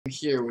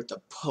here with the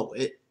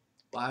poet.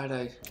 What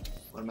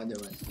am I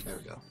doing? There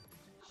we go.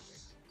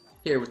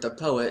 Here with the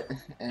poet,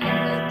 and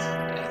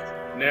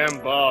Nam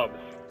Bobs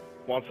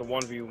wants a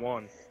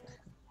 1v1.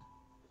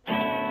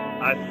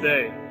 I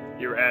say,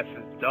 your ass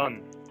is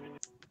done.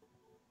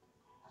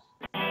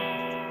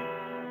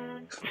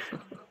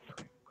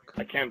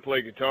 I can't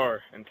play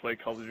guitar and play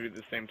Call of Duty at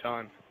the same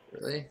time.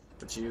 Really?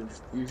 But you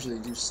usually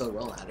do so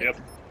well at it. Yep.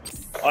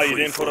 Oh, you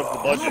didn't put up the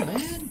budget. Oh,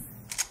 man.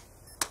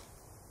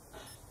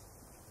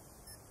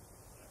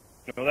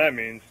 You know what that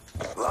means?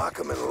 Lock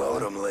 'em and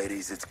load 'em,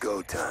 ladies. It's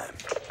go time.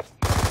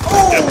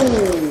 Oh! Yep.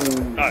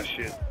 Ah,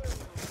 shit.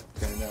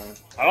 Okay,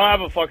 I don't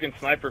have a fucking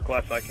sniper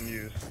class I can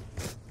use.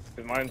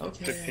 Cause mine's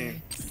okay.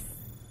 15.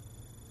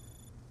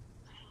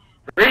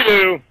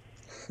 Redo!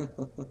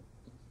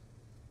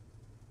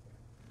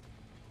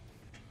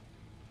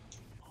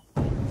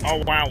 Oh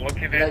wow, look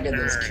at this Look at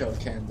this nerd. kill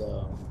cam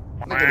though.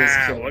 Look Wow, at this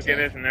kill look cam.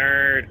 at this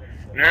nerd.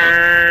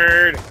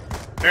 Nerd!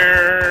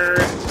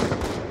 Nerd!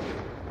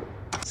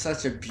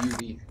 Such a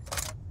beauty.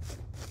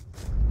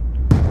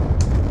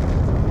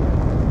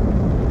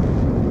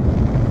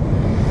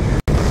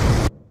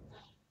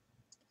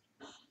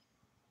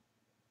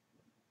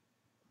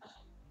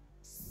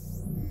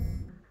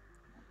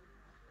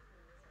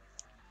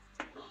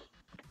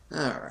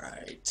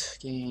 Alright,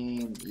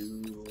 game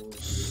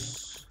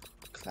rules,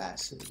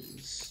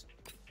 classes,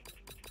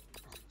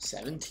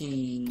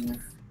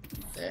 17,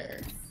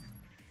 there.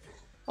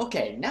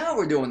 Okay, now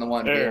we're doing the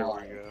one There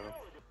beyond. we go.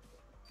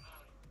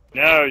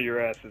 Now your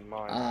ass is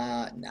mine.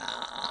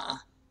 Nah.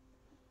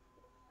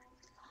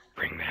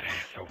 Bring that ass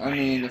over. I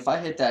mean, if I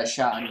hit that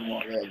shot on you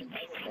already,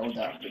 no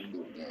doubt I'm gonna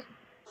do it again.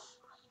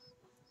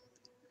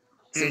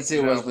 Since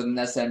it was with an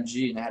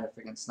SMG and I had a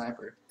freaking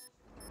sniper.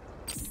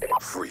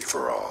 Free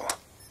for all.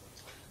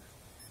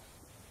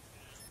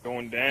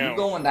 Going down. You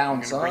going down,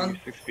 I'm gonna bring son.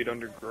 you 6 feet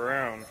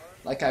underground.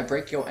 Like I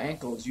break your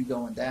ankles, you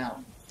going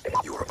down.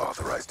 You are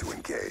authorized to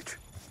engage.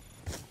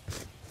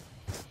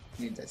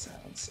 Need that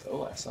silence.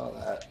 Oh, I saw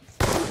that.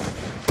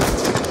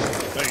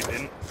 No, you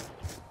didn't.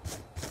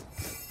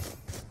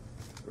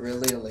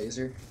 Really, a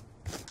laser?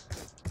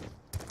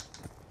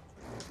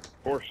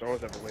 Of course, I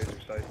always have a laser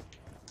sight.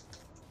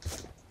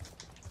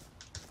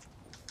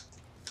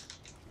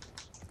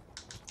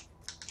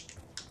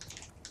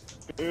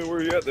 Hey,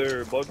 where you at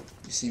there, bud?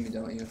 You see me,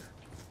 don't you?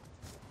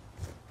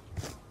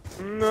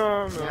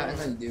 No. Yeah, I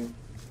know you do.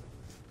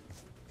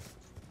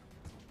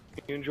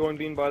 You enjoying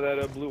being by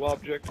that blue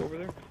object over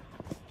there?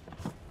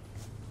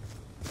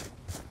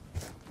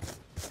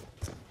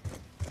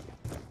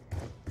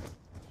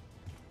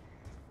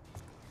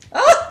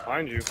 Ah!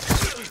 Behind you.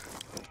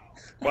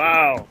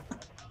 Wow.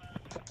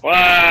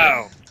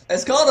 Wow.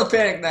 It's called a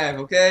panic knife,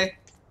 okay?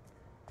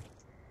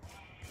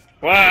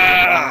 Wow.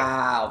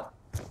 Wow.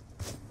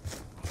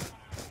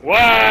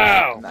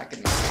 Wow. I'm not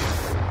gonna.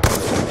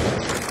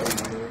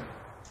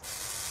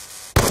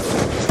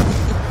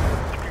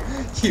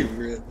 You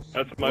really?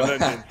 That's my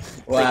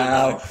vengeance.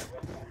 Wow.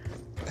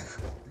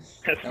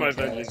 That's my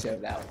Okay, vengeance. let's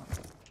have that one.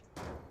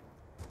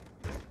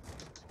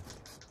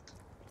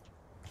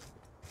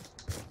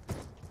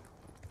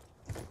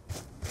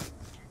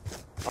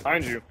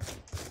 Behind you.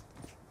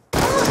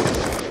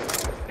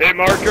 Hit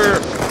marker.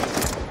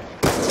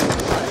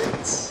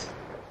 What?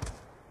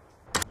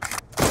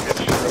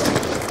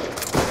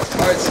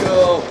 Hard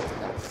scope.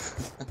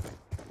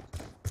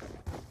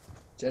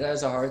 Jedi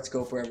has a hard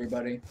scope for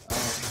everybody. Oh,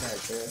 yeah,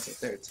 Jedi's up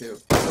there too.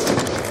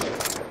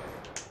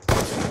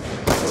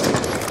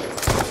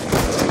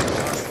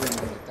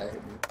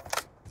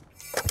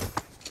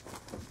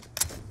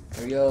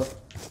 There we go.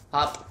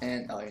 Hop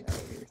and oh, you're not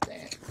over here.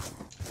 Dang it.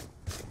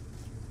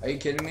 Are you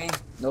kidding me?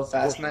 No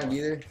fast mag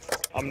either?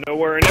 I'm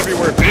nowhere and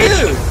everywhere,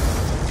 bitch.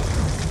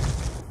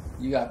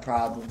 Dude! You got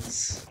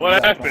problems. What You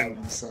got happened?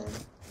 problems, son.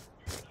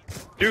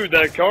 Dude,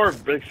 that car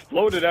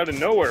exploded out of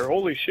nowhere.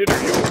 Holy shit,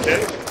 are you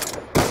okay?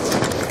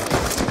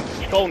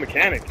 Just call a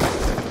mechanic.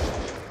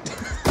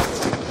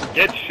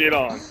 Get shit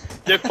on.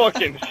 Get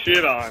fucking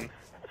shit on.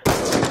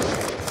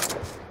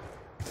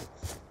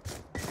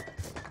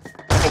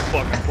 Oh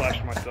fuck, I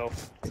flashed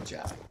myself. Good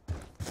job.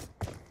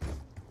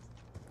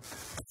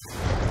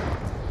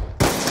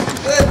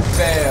 Good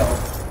fail.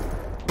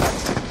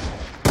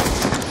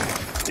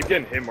 Keep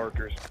getting hit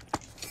markers.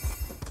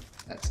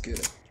 That's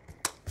good.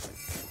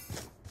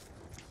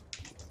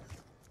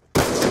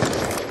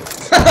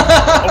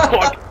 Oh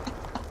fuck.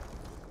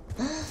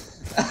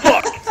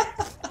 Fuck.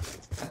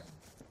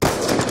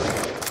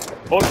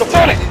 What's the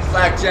funny?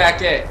 Black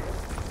jacket.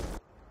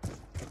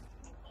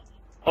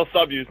 I'll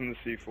stop using the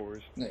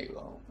C4s. No, you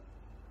won't.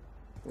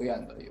 We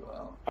all know you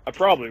won't. I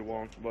probably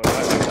won't, but I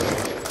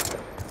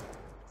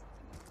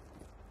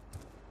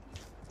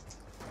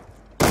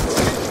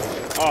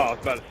Oh, I was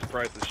about to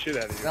surprise the shit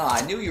out of you. No,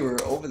 I knew you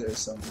were over there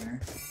somewhere.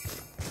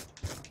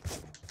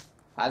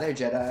 Hi there,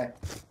 Jedi.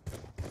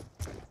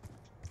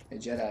 Hey,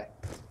 Jedi.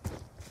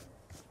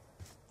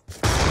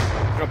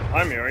 You're not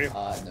behind me, are you?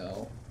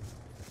 No.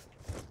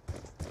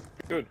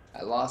 Good.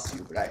 I lost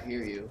you, but I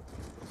hear you.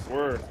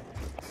 Word.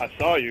 I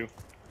saw you.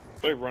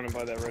 Like running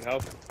by that red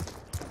house.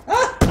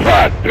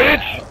 Surprise,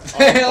 bitch!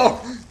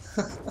 Fail!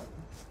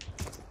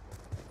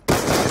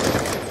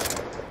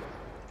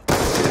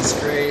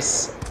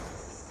 Disgrace.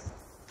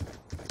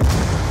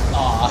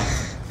 Aw.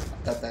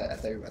 I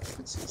thought you were about to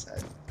commit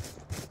suicide.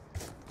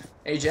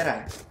 Hey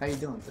Jedi, how you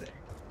doing today?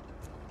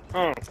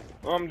 Oh,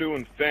 I'm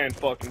doing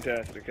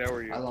fan-fucking-tastic. How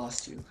are you? I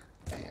lost you.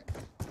 Dang it.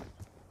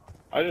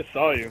 I just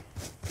saw you.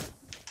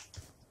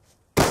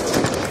 I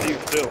see you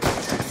still.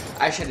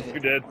 I should have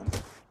hit You're dead. one.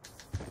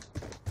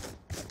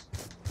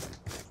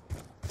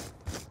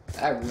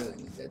 I really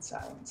need dead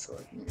silence so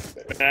I can hear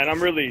better. Man,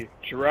 I'm really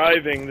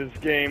driving this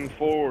game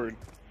forward.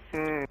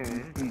 That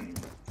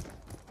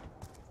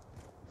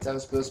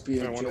was supposed to be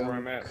a I joke. wonder where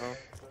I'm at, huh?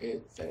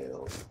 It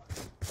failed.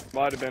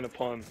 Might have been a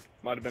pun.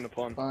 Might have been a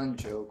pun. Fun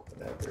joke,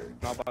 whatever.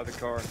 Not by the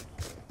car.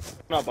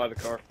 Not by the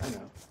car. I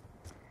know.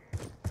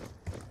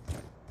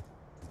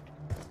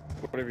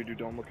 Whatever you do,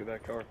 don't look at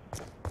that car.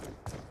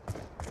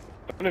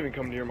 Don't even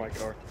come near my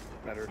car.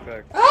 Matter of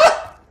fact. Ah!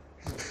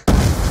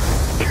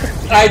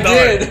 I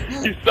did!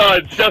 You saw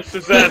it just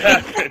as that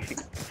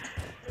happened.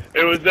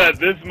 It was at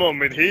this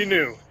moment he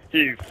knew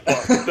he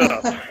fucked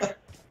up.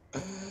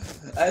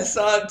 I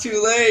saw it too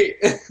late.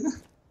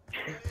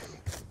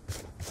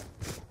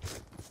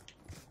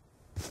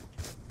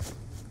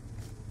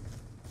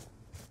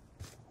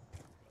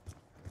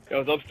 I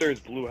was upstairs,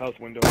 blue house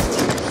window.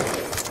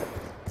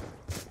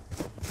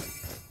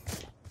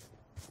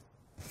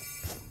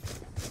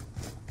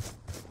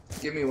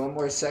 Give me one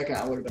more second,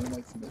 I would have been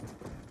away from it.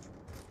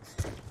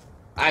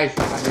 I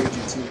heard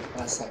you too,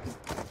 last second.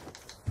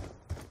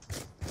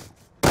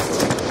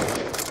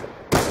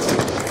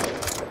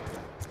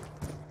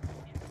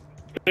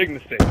 Big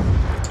mistake.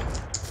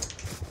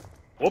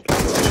 Whoop.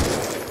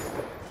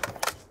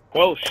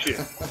 Well, shit.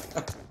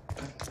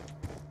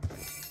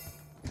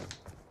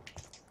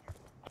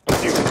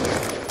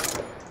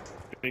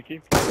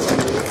 Sneaky.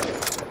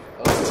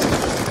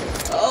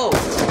 Oh!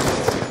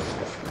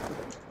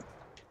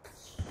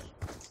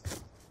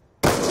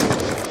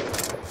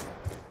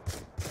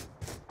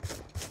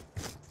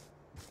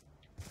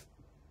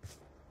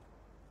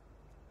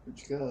 Where'd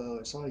you go?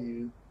 I saw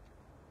you.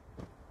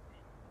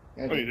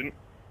 Yeah, Oh, you didn't?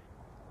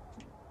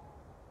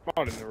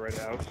 Not in the right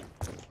house.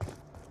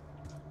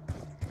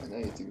 I know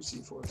you threw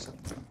C4 or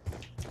something.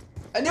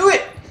 I knew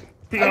it!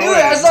 No, I knew it!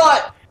 I saw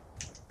it!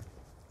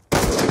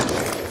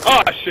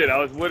 Oh shit, I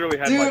was literally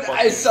had my Dude, fucking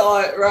I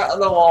saw it right on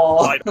the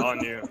wall. light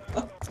on you.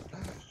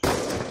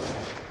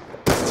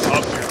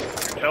 Oh,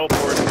 you're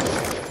teleporting.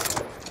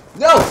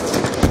 No!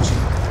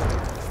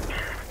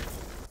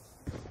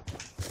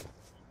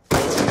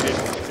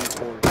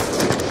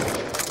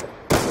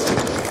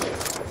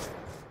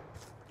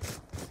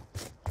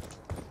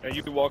 Yeah,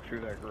 you can walk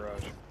through that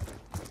garage.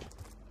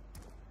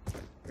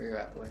 Where you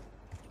at, boy?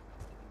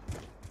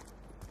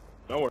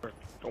 Nowhere.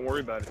 Don't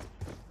worry about it.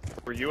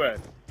 Where you at?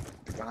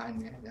 You're behind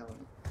me, I know.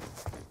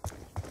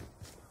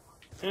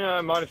 Yeah,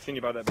 I might have seen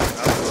you by that big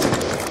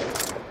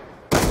house.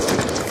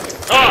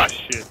 Ah,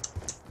 shit.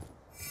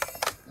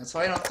 That's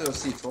why you don't throw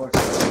C4.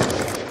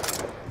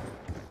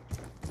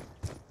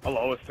 I'll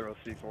always throw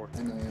C4.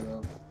 I know you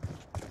will.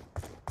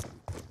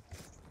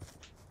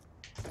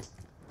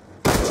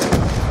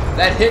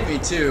 That hit me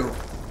too.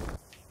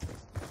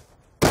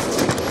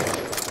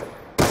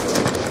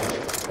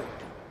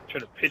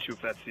 Should have hit you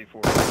with that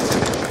C4.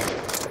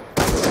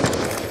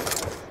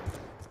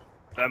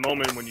 That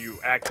moment when you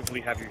actively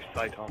have your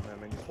sight on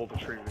them and you pull the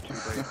trigger too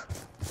late.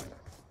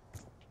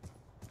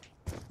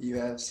 You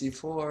have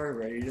C4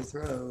 ready to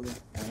throw,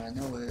 and I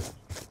know it.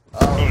 Oh,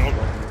 Oh,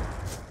 no.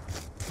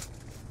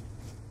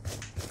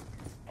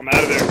 I'm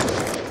out of there.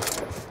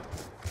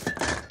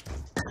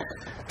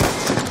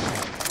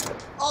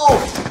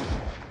 Oh!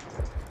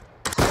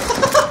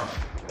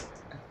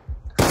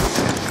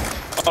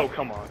 Oh,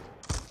 come on.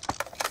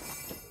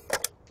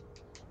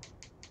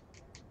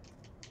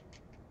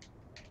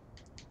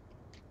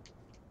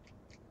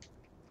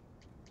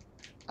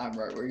 I'm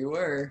right where you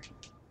were.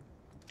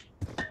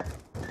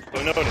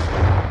 Don't notice.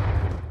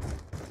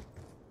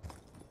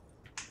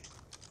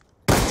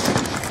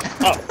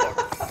 Oh,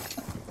 fuck.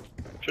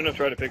 Shouldn't have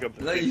tried to pick up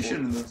the No, you C4.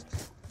 shouldn't have.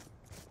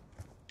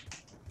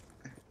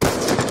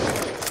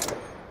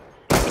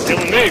 It's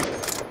killing me.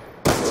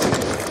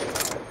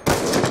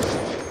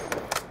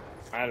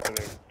 Out of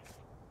there.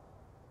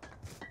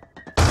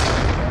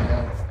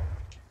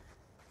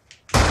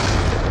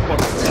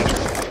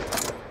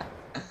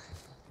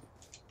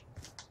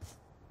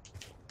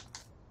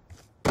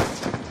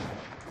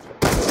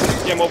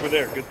 Yeah, I'm over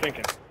there. Good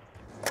thinking.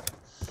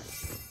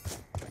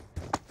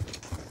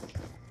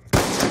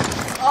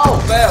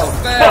 Oh, fail,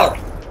 fail!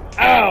 Fuck!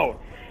 Ow!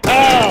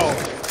 Ow!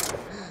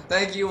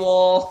 Thank you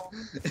all.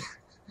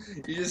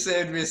 You just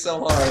saved me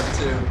so hard,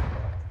 too.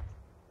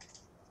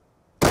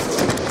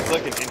 It's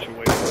like an inch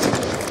away.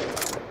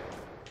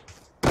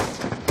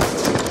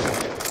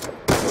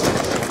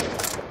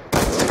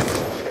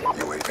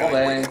 UAV Oh,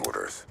 man. waiting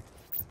orders.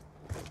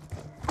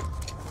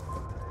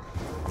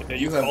 Yeah,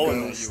 You have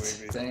calling ghost.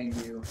 those UAV.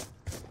 Thank you.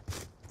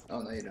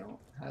 Oh, no, you don't.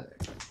 Hi there.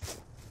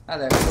 Hi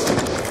there.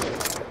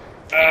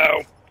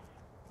 Ow!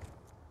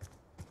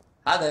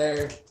 Hi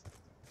there.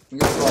 You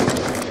got a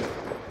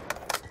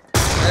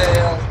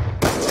Fail.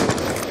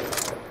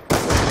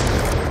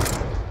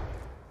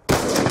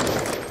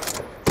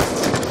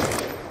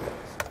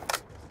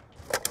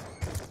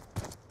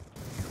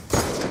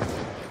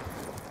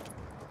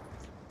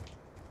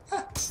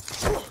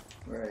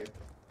 Right.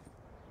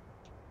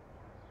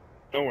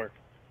 Don't work.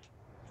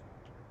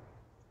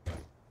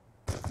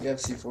 You have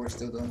C4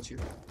 still, don't you?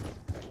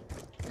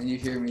 And you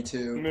hear me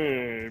too.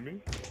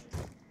 Maybe.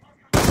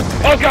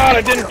 Oh god,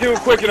 I didn't do it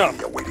quick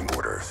enough! Awaiting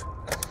orders.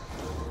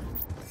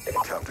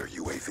 Counter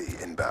UAV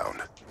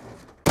inbound.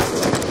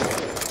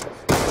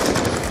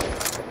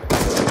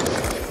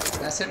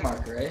 That's hit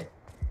marker, right?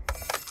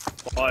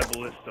 Why,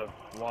 Ballista?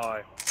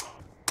 Why?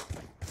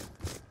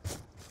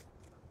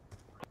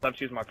 Let's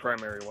use my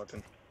primary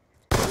weapon.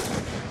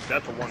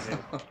 That's a one hit.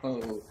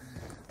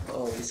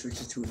 Oh, he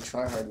switches to a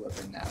tryhard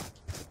weapon now.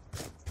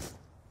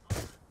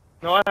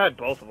 No, I had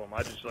both of them.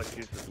 I just like to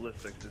use the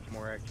ballistics. It's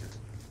more accurate.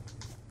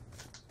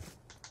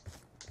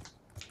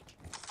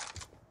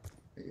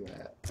 Where you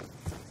at?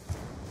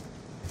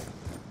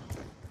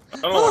 I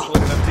don't know what you're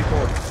looking at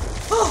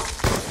C4. Oh!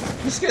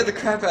 You scared the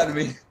crap out of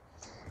me.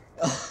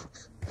 Oh.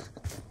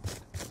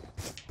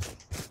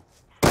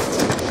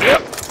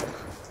 Yep!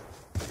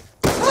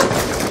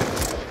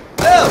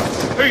 No!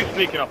 Who are you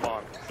sneaking up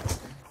on?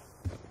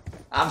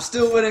 I'm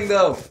still winning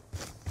though.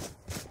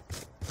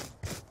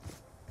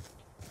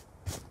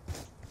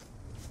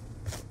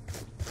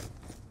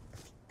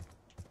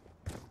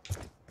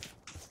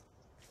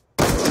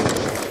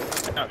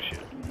 Oh shit.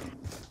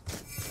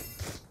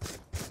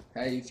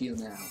 How do you feel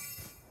now?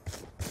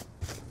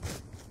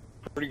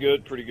 Pretty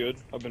good, pretty good.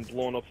 I've been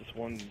blowing up this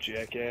one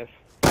jackass.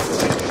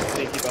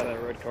 Sneaky by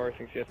that red car,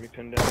 thinks he has me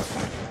pinned down.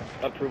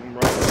 I'll prove him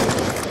wrong.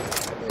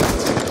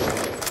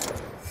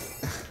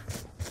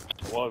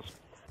 It was.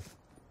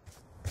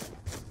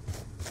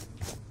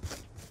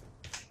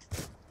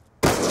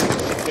 I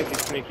think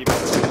he's sneaky by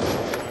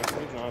that.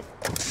 He's not.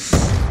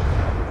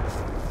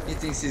 He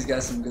thinks he's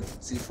got some good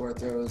C4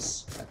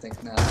 throws. I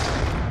think not.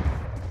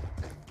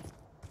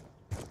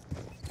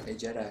 Hey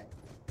Jedi.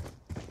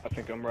 I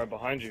think I'm right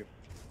behind you.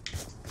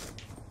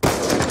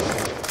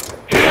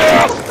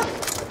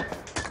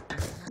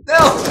 No!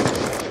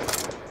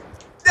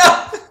 No!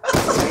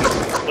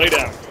 Lay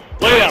down.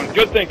 Lay down.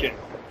 Good thinking.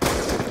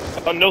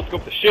 I'll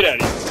no-scope the shit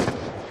out of you.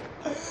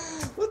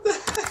 What the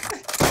heck?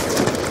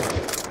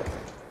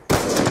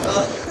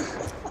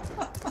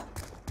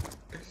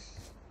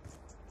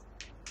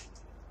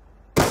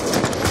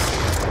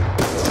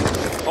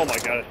 Oh my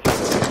god, it's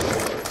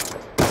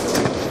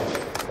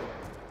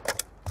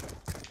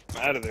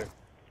I'm out of there.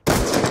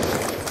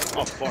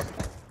 Oh fuck.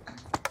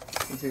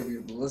 I'll take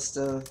your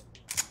ballista,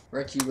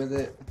 wreck you with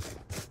it.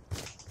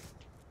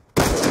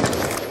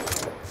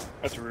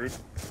 That's rude.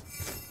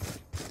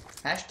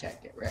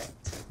 Hashtag get wrecked.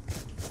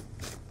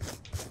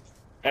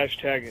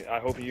 Hashtag, I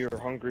hope you're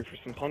hungry for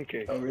some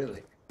pancake. Oh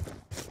really?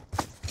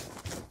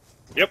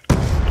 Yep.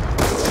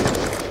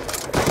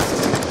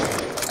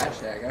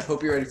 Hashtag, I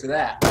hope you're ready for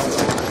that.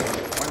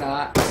 Or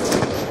not.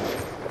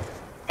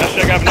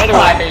 Hashtag, I have another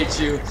I one. hate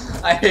you.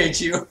 I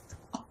hate you.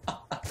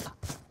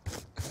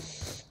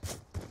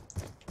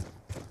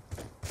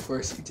 Of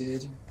course you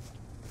did.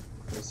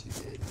 Of course you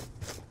did.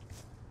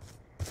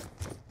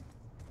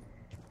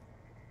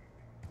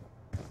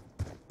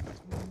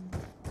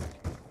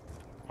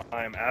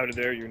 I am out of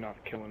there, you're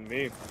not killing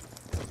me.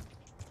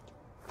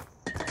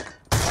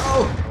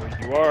 Oh! Oh,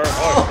 you are.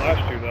 Oh, I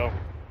flashed you though.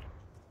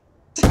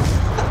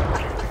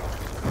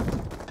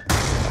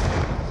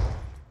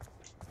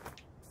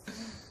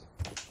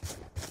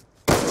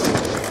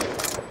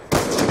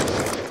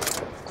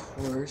 Of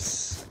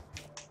course.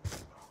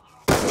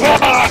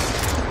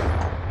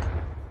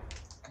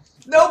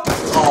 Nope!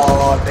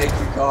 Oh, thank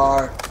you,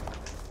 car.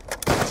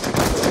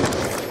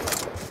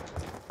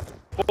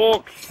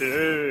 Fuck's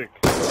sake.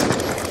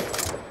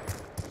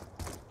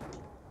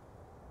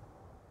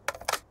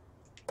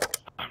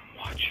 I'm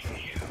watching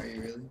you. Are you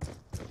really?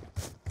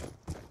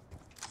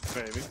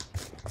 Maybe.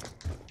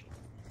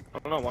 I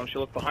don't know, why don't you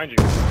look behind you?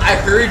 I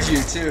heard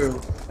you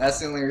too. That's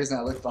the only reason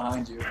I looked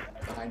behind you.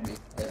 Behind me.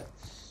 Yeah.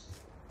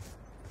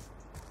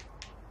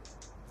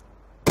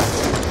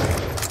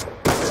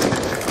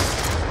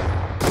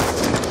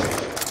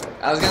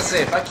 I was gonna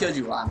say, if I killed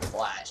you while I'm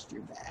flashed,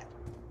 you're bad.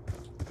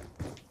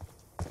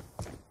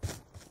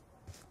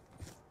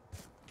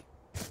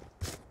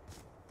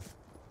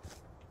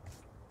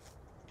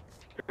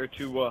 Care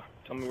to,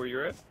 tell me where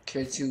you're at?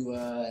 Care to,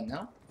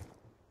 no?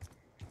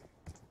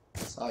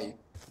 Saw you.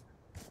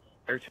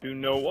 Care to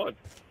know what?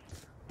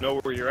 Know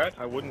where you're at?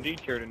 I would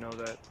indeed care to know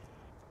that.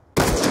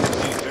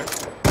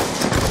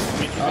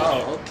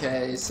 Oh,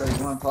 okay, so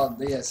you wanna pull out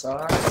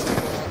DSR?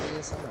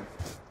 DSR.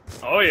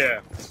 Oh yeah.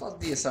 Let's pull out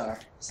DSR.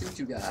 See what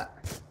you got.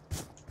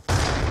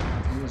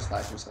 You just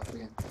flash yourself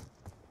again.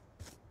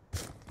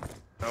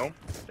 No,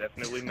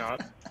 definitely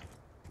not.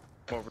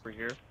 Over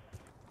here.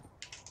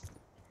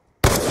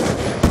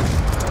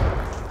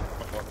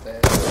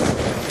 Bad.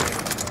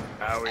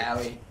 Owie.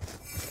 Owie.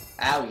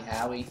 Owie,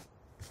 Howie.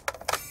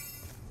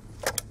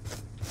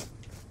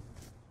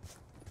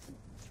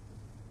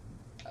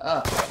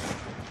 Ah.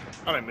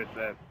 I miss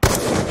that.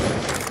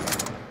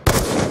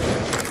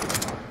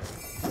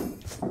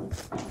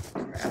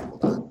 Crap,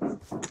 hold on.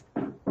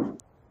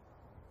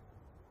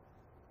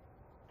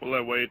 Will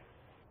I wait?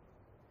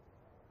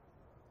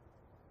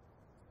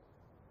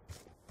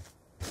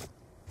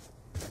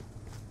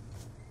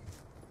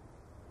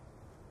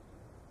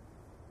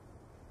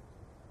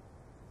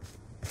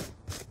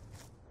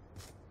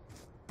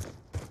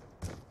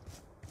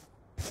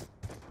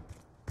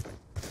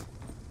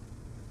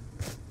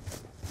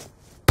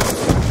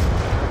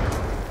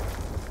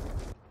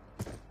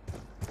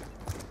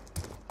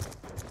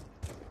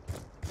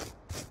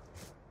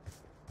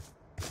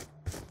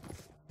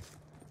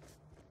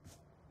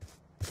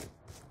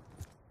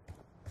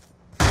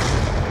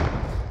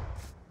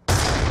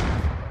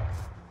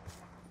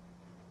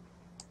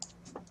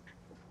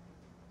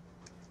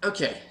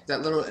 Okay,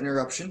 that little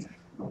interruption.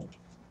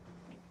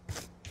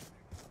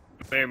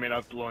 May or may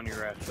not blowing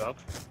your ass up.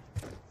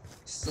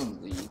 Still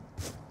in the lead.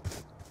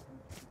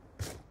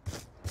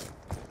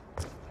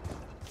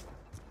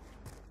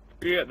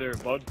 Where you at there,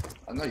 bud?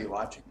 I know you're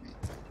watching me.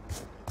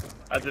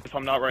 As if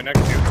I'm not right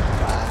next to you.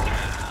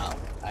 Wow.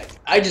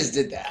 I just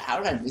did that. How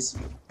did I miss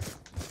you?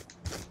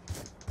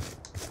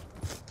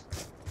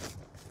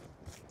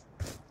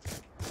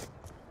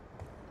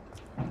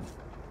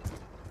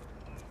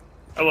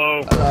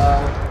 Hello.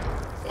 Hello.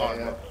 Oh,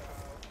 Yeah.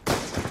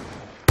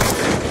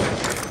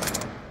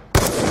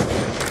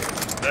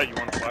 That you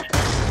want to flash?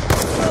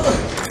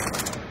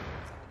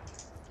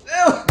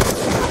 No!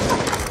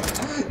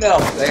 No,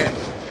 damn.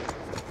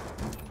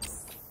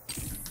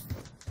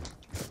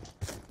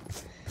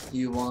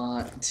 You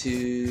want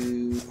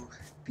to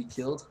be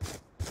killed?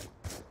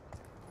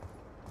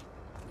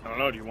 I don't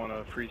know, do you want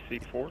a free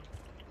C4?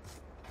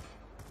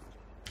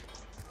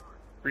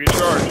 Free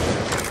charge.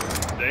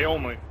 Day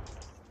only.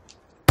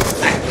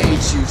 I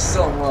hate you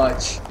so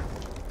much.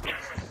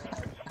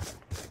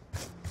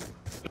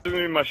 This is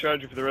gonna be my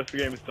strategy for the rest of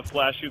the game, is to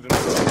flash you, then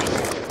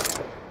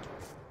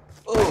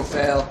Oh,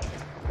 fail.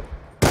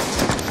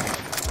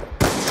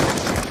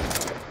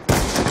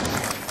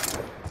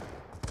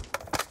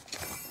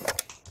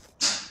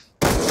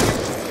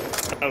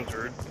 that was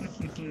rude.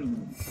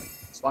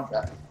 Spawn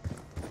trap.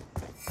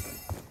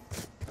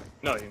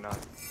 No, you're not.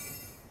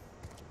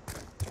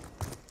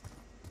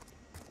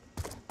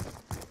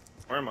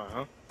 Where am I,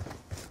 huh?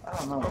 I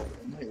don't know. I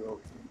know you're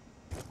over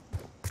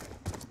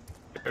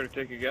here. Care to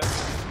take a guess?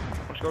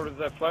 Why don't you go over to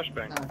that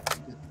flashbang? No.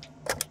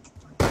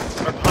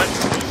 Or behind you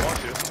if you want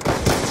to.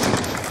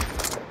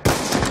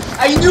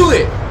 I knew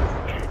it!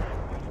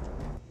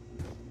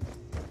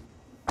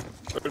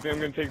 But if I'm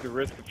gonna take the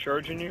risk of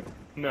charging you?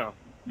 No.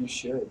 You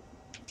should.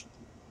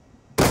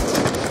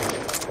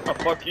 Oh,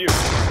 fuck you.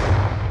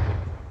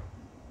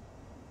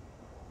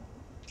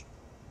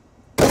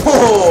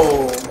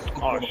 Oh!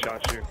 Oh, I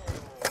shot you.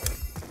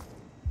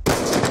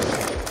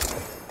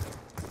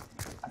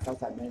 I thought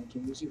that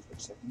mannequin was you for a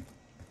second.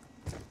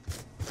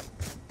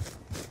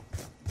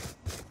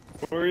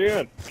 Where are you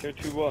at? Care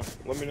to,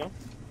 let me know?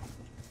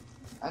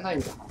 I know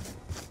you're behind.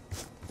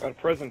 Got a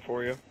present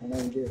for you. I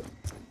know you do.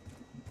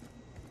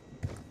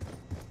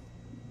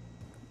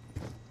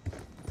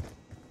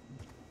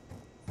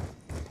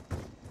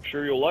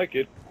 Sure you'll like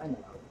it. I know.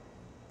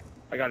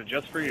 I got it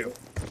just for you.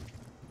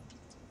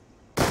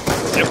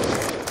 Yep.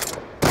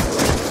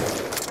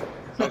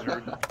 That was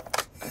rude.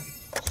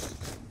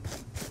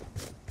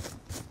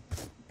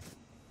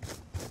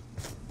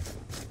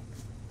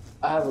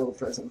 I have a little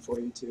present for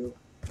you too.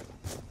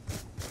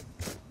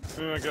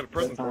 I got a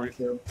present for you.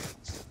 Kill.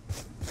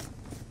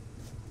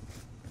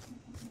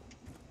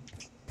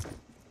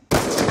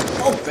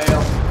 Oh,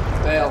 fail.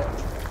 Fail.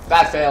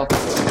 Bad fail.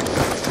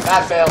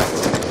 Bad fail.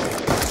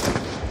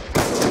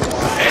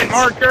 Hey,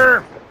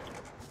 marker!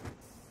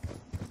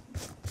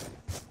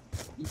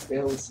 You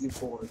failed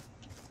C4.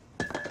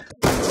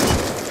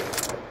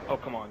 Oh,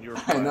 come on, you were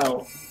I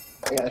know.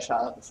 I got a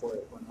shot up before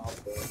it went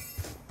off though.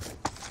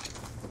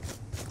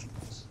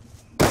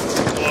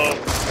 Hello.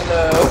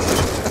 Hello.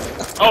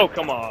 Oh,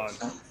 come on.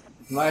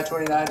 Am I at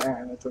 29? Alright,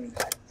 I'm at 29. I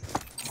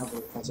have a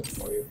little present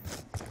for you.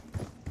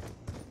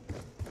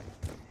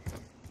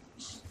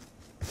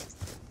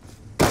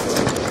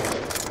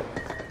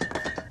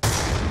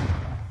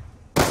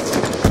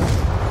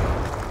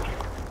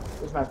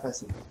 Where's my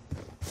present?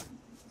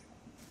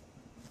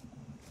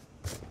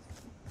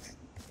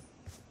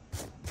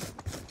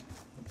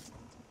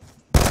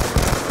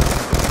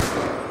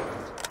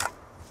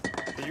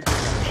 Can you bring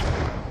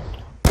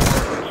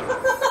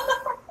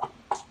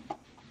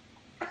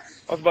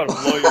I was about to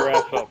blow your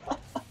ass up.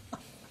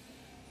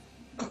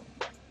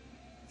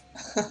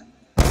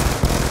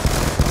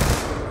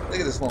 Look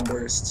at this one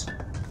burst.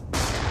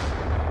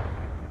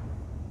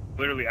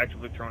 Literally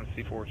actively throwing a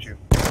C4 at you.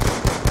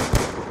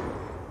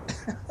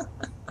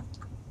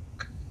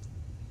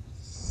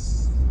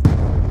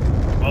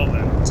 Well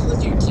then. I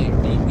told you can't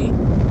beat me.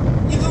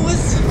 Even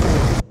with...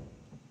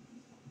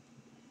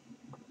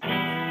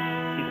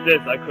 He says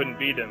I couldn't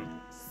beat him.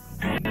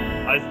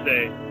 I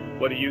say,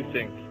 what do you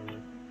think?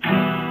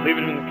 Leave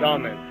it in the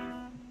comments.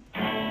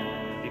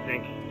 He You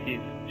think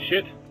he's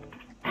shit?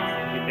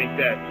 You think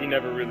that he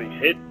never really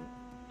hit?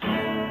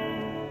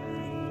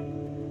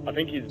 I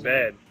think he's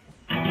bad.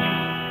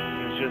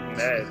 He's just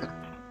mad.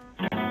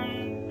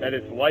 That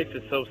his life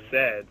is so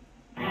sad.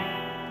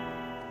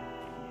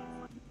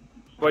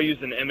 So I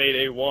used an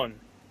M8A1.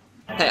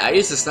 Hey, I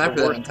used a sniper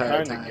The that worst entire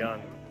kind of time.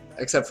 gun.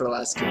 Except for the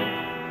last kill.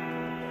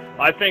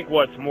 I think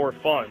what's more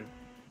fun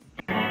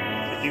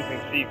is using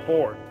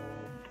C4.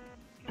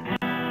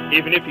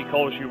 Even if he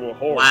calls you a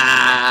whore.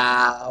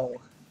 Wow.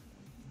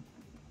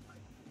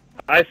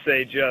 I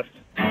say just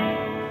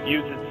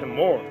use it some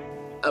more.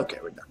 Okay,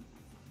 we're done.